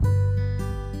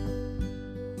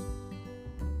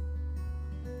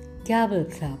Gavel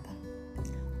Club.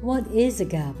 What is a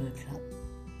Gavel Club?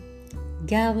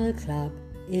 Gavel Club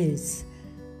is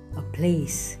a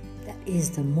place that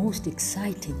is the most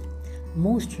exciting,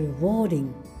 most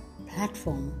rewarding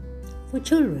platform for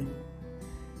children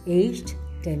aged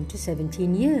 10 to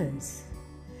 17 years.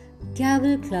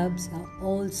 Gavel clubs are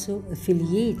also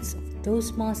affiliates of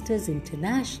Toastmasters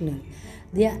International.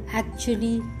 They are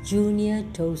actually junior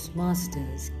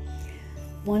Toastmasters.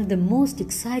 One of the most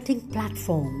exciting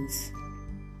platforms,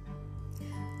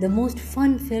 the most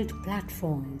fun-filled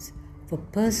platforms for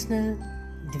personal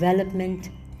development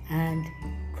and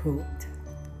growth.